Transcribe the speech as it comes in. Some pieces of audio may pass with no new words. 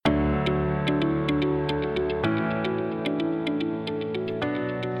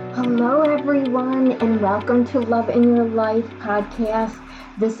Hello, everyone, and welcome to Love in Your Life podcast.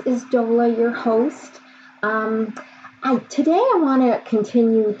 This is Dola, your host. Today I want to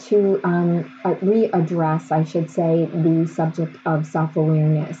continue to readdress, I should say, the subject of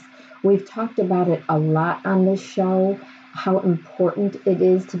self-awareness. We've talked about it a lot on this show, how important it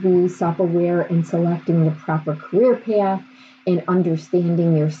is to be self-aware in selecting the proper career path and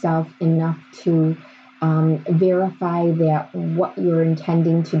understanding yourself enough to verify that what you're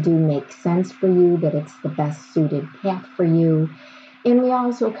intending to do makes sense for you, that it's the best suited path for you. And we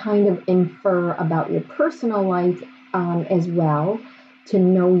also kind of infer about your personal life as well. To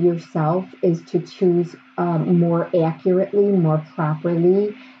know yourself is to choose more accurately, more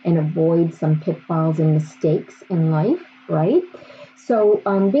properly, and avoid some pitfalls and mistakes in life, right? So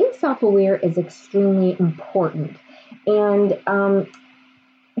being self-aware is extremely important. And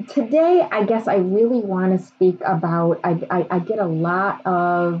today, I guess I really want to speak about. I get a lot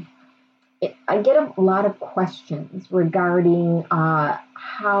of questions regarding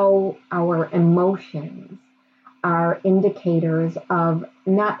how our emotions are indicators of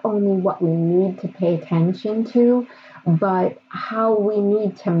not only what we need to pay attention to, but how we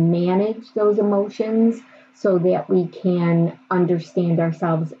need to manage those emotions so that we can understand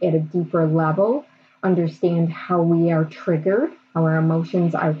ourselves at a deeper level, understand how we are triggered, how our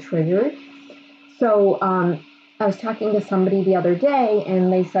emotions are triggered. So I was talking to somebody the other day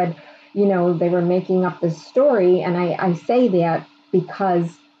and they said, they were making up this story. And I say that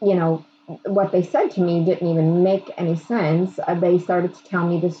because, what they said to me didn't even make any sense. They started to tell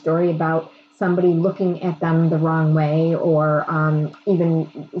me the story about somebody looking at them the wrong way, or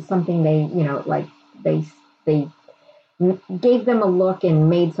even something they gave them a look and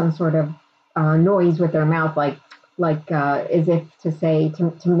made some sort of noise with their mouth, like as if to say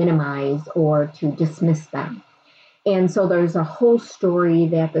to minimize or to dismiss them. And so there's a whole story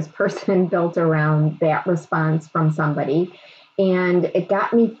that this person built around that response from somebody. And it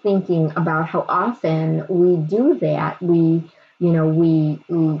got me thinking about how often we do that. We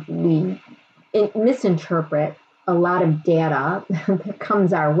misinterpret a lot of data that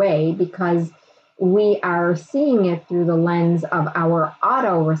comes our way because we are seeing it through the lens of our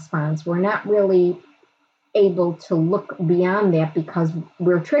auto response. We're not really able to look beyond that because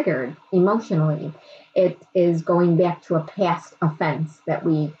we're triggered emotionally. It is going back to a past offense that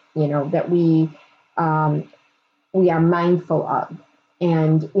we are mindful of.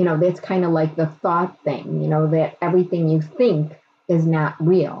 And, that's kind of like the thought thing, that everything you think is not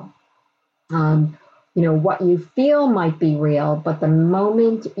real. What you feel might be real, but the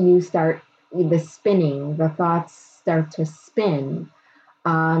moment you start the thoughts start to spin,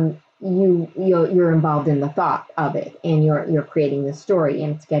 you're involved in the thought of it, and you're creating the story,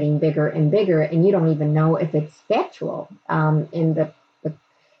 and it's getting bigger and bigger, and you don't even know if it's factual. And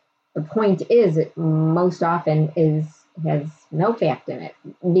the point is, it most often has no fact in it,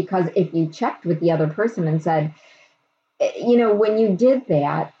 because if you checked with the other person and said, when you did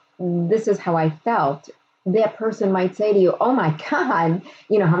that, this is how I felt, that person might say to you, oh my God,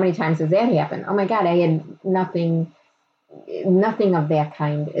 how many times has that happened? Oh my God, I had nothing of that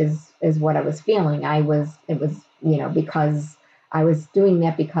kind is what I was feeling. It was because I was doing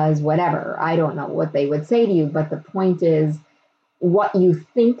that because whatever. I don't know what they would say to you, but the point is, what you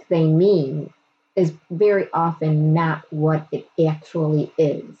think they mean is very often not what it actually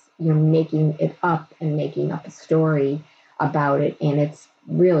is. You're making it up and making up a story about it, and it's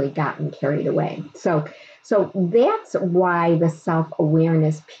really gotten carried away. So that's why the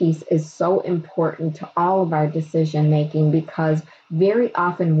self-awareness piece is so important to all of our decision making, because very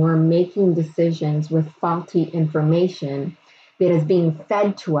often we're making decisions with faulty information that is being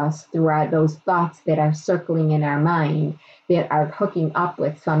fed to us through those thoughts that are circling in our mind, that are hooking up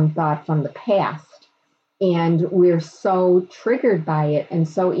with some thought from the past. And we're so triggered by it and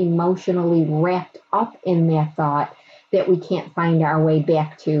so emotionally wrapped up in that thought that we can't find our way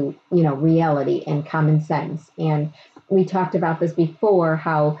back to, reality and common sense. And we talked about this before,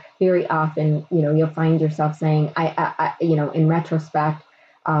 how very often, you'll find yourself saying, I in retrospect,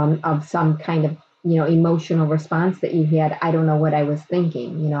 of some kind of, emotional response that you had, I don't know what I was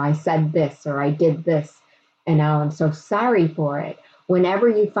thinking. I said this, or I did this, and now I'm so sorry for it. Whenever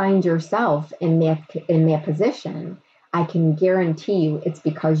you find yourself in that position, I can guarantee you it's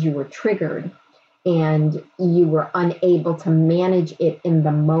because you were triggered and you were unable to manage it in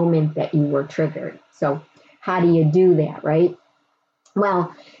the moment that you were triggered. So how do you do that, right?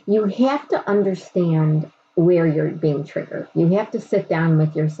 Well, you have to understand where you're being triggered. You have to sit down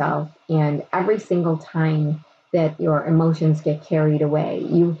with yourself, and every single time that your emotions get carried away,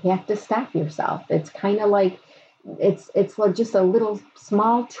 you have to stop yourself. It's kind of like, it's like just a little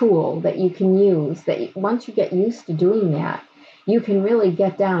small tool that you can use, that once you get used to doing that, you can really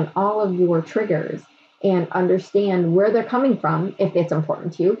get down all of your triggers and understand where they're coming from if it's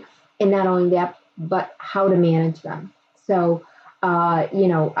important to you, and not only that, but how to manage them. So,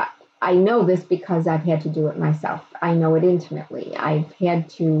 I know this because I've had to do it myself. I know it intimately. I've had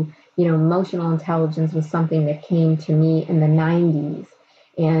to, emotional intelligence was something that came to me in the 90s.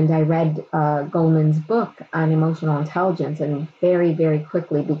 And I read Goleman's book on emotional intelligence and very, very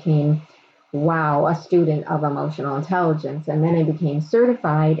quickly became, wow, a student of emotional intelligence. And then I became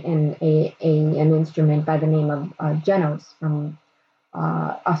certified in an instrument by the name of Genos from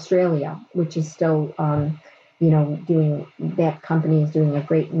Australia, which is still, doing, that company is doing a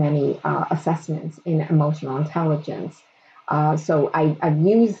great many assessments in emotional intelligence. So I've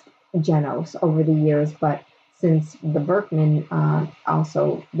used Genos over the years, but since the Berkman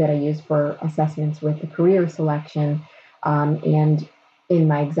also that I use for assessments with the career selection, and in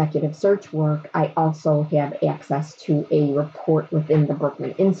my executive search work, I also have access to a report within the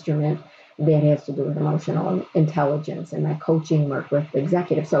Berkman instrument that has to do with emotional intelligence and my coaching work with the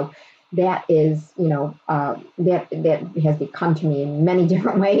executive. So that is, that has become to me in many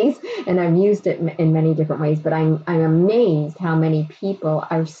different ways, and I've used it in many different ways. But I'm amazed how many people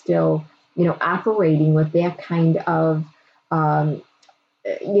are still, operating with that kind of,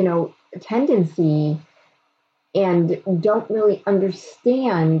 tendency, and don't really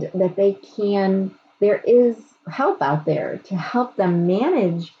understand that there is help out there to help them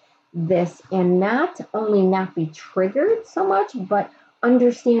manage this, and not only not be triggered so much, but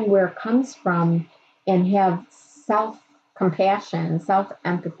understand where it comes from and have self compassion, self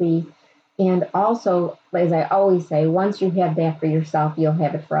empathy. And also, as I always say, once you have that for yourself, you'll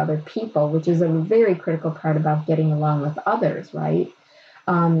have it for other people, which is a very critical part about getting along with others, right?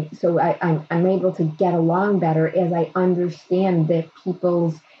 So I'm able to get along better as I understand that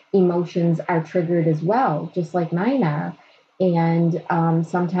people's emotions are triggered as well, just like mine are. And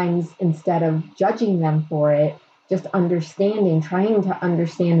sometimes instead of judging them for it, just understanding, trying to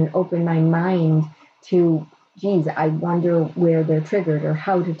understand and open my mind to, geez, I wonder where they're triggered or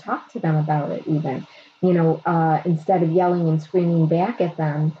how to talk to them about it, even. Instead of yelling and screaming back at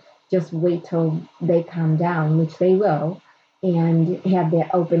them, just wait till they calm down, which they will, and have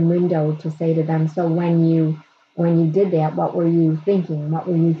that open window to say to them, so when you did that, what were you thinking? What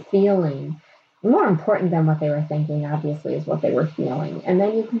were you feeling? More important than what they were thinking, obviously, is what they were feeling. And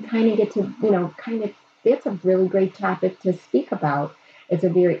then you can kind of get to, it's a really great topic to speak about. It's a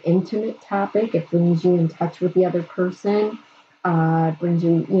very intimate topic. It brings you in touch with the other person, brings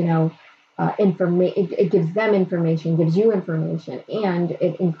you, information. It gives them information, gives you information, and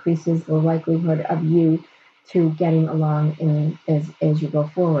it increases the likelihood of you to getting along as you go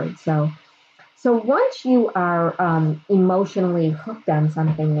forward. So once you are emotionally hooked on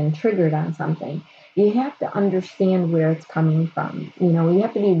something and triggered on something, you have to understand where it's coming from. You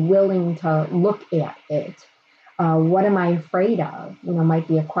have to be willing to look at it. What am I afraid of? Might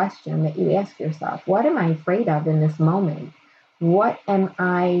be a question that you ask yourself. What am I afraid of in this moment? What am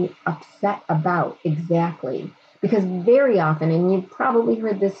I upset about exactly? Because very often, and you've probably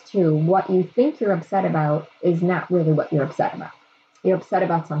heard this too, what you think you're upset about is not really what you're upset about. You're upset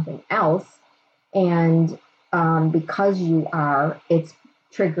about something else, and because it's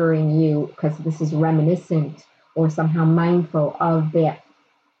triggering you because this is reminiscent or somehow mindful of that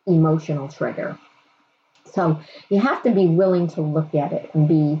emotional trigger. So you have to be willing to look at it and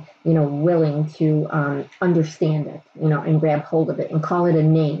be, willing to understand it, and grab hold of it and call it a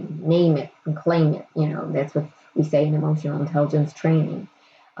name it and claim it. That's what we say in emotional intelligence training.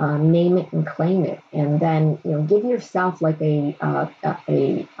 Name it and claim it, and then give yourself like a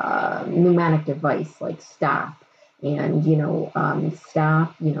mnemonic device, like stop, and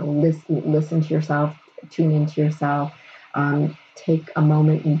stop. Listen to yourself, tune into yourself, take a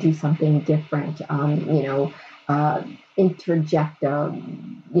moment and do something different. Interject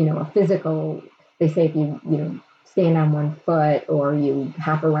a physical. They say if you stand on one foot, or you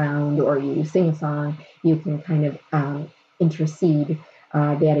hop around, or you sing a song, you can kind of intercede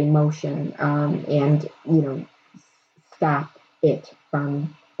that emotion, and stop it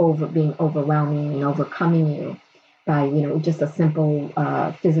from being overwhelming and overcoming you by just a simple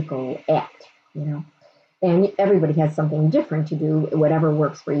physical act. And everybody has something different to do. Whatever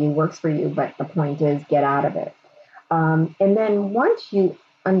works for you, but the point is, get out of it. And then once you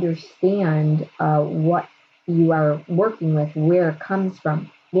understand what you are working with, where it comes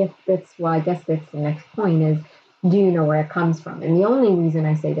from, I guess that's the next point is, Do you know where it comes from? And the only reason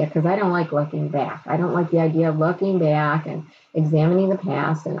I say that, because I don't like looking back. I don't like the idea of looking back and examining the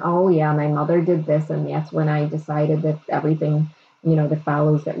past and, oh, yeah, my mother did this, and that's when I decided that everything, that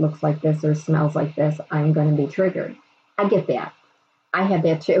follows that looks like this or smells like this, I'm going to be triggered. I get that. I had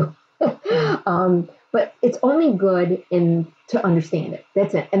that too. But it's only good to understand it.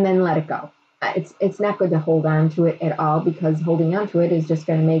 That's it. And then let it go. It's not good to hold on to it at all, because holding on to it is just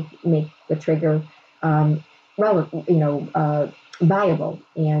going to make the trigger relevant, viable,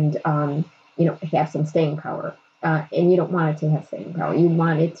 and have some staying power. And you don't want it to have staying power. You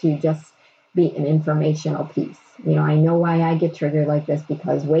want it to just be an informational piece. I know why I get triggered like this,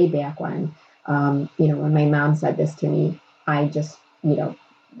 because way back when, when my mom said this to me, I just,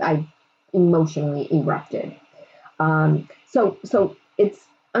 I emotionally erupted. So it's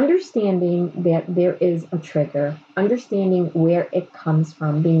understanding that there is a trigger, understanding where it comes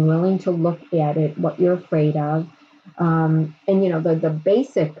from, being willing to look at it, what you're afraid of. And, the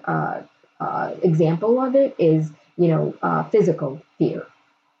basic example of it is, physical fear.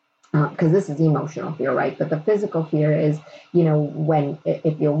 Because this is emotional fear, right? But the physical fear is, when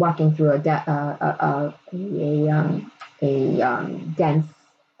if you're walking through a dense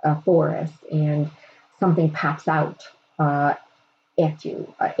forest and something pops out at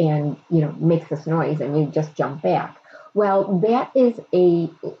you and makes this noise, and you just jump back. Well, that is a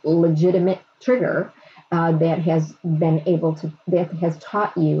legitimate trigger that has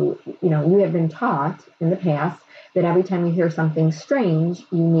taught you. You have been taught in the past that every time you hear something strange,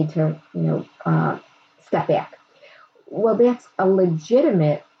 you need to step back. Well, that's a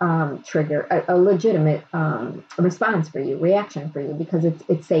legitimate trigger, a legitimate response for you, reaction for you, because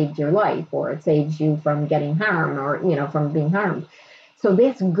it saved your life, or it saves you from getting harmed, or from being harmed. So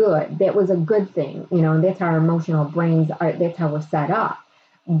that's good. That was a good thing, and that's how our emotional brains are. That's how we're set up.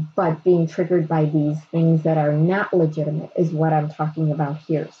 But being triggered by these things that are not legitimate is what I'm talking about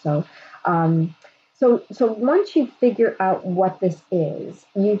here. So once you figure out what this is,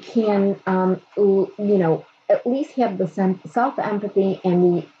 you can, at least have the self-empathy, and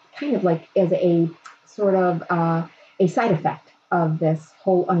the kind of like as a sort of a side effect of this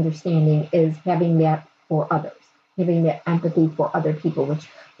whole understanding is having that for others, having that empathy for other people, which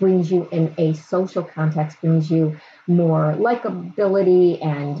brings you in a social context, brings you more likability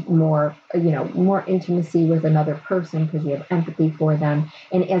and more intimacy with another person, because you have empathy for them.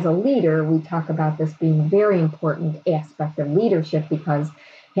 And as a leader, we talk about this being a very important aspect of leadership, because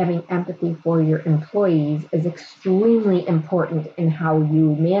having empathy for your employees is extremely important in how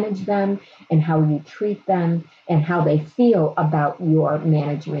you manage them and how you treat them and how they feel about your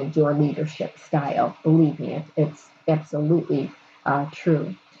management, your leadership style. Believe me, it's absolutely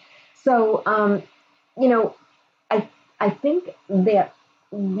true. So, I think that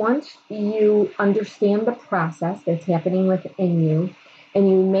once you understand the process that's happening within you, and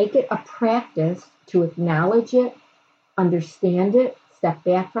you make it a practice to acknowledge it, understand it, step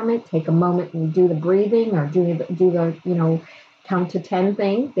back from it, take a moment and do the breathing, or do the count to 10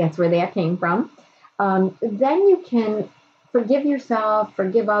 thing. That's where that came from. Then you can forgive yourself,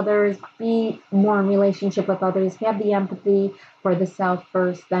 forgive others, be more in relationship with others, have the empathy for the self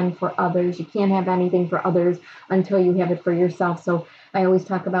first, then for others. You can't have anything for others until you have it for yourself. So I always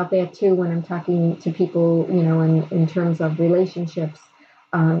talk about that too when I'm talking to people, in terms of relationships.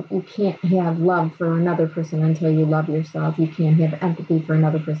 You can't have love for another person until you love yourself. You can't have empathy for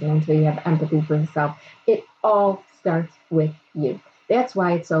another person until you have empathy for yourself. It all starts with you. That's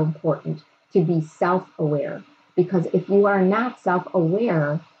why it's so important to be self-aware, because if you are not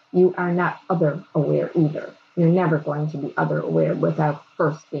self-aware, you are not other-aware either. You're never going to be other-aware without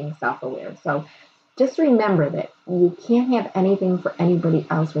first being self-aware. So just remember that you can't have anything for anybody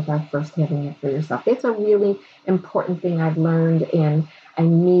else without first having it for yourself. It's a really important thing I've learned, and I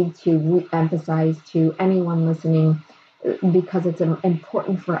need to re-emphasize to anyone listening, because it's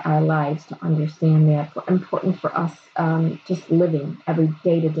important for our lives to understand that, important for us just living every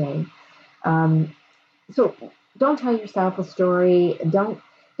day to day. So don't tell yourself a story. Don't,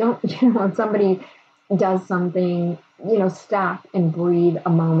 when somebody does something, stop and breathe a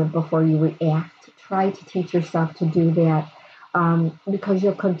moment before you react. Try to teach yourself to do that, because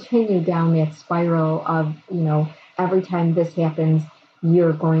you'll continue down that spiral of, every time this happens,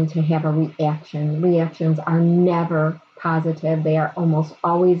 you're going to have a reaction. Reactions are never positive. They are almost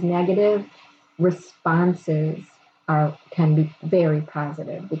always negative. Responses can be very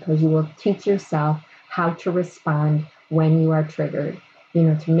positive, because you will teach yourself how to respond when you are triggered.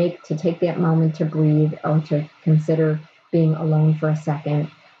 To take that moment to breathe, or to consider being alone for a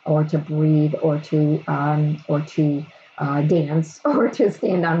second, or to breathe, or to dance, or to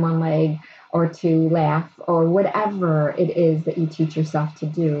stand on one leg, or to laugh or whatever it is that you teach yourself to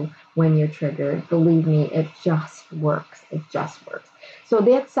do when you're triggered. Believe me, it just works. It just works. So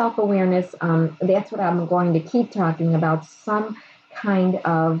that's self-awareness. That's what I'm going to keep talking about, some kind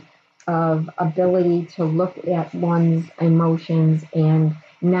of ability to look at one's emotions and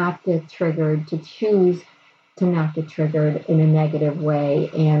not get triggered, to choose to not get triggered in a negative way,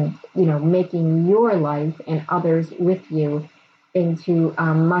 and making your life and others with you into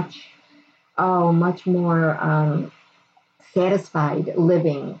much more satisfied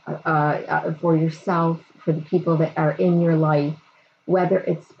living for yourself, for the people that are in your life, whether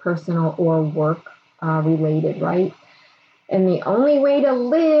it's personal or work related, right? And the only way to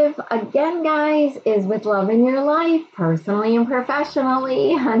live, again, guys, is with love in your life, personally and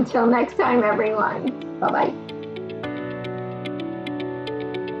professionally. Until next time, everyone. Bye-bye.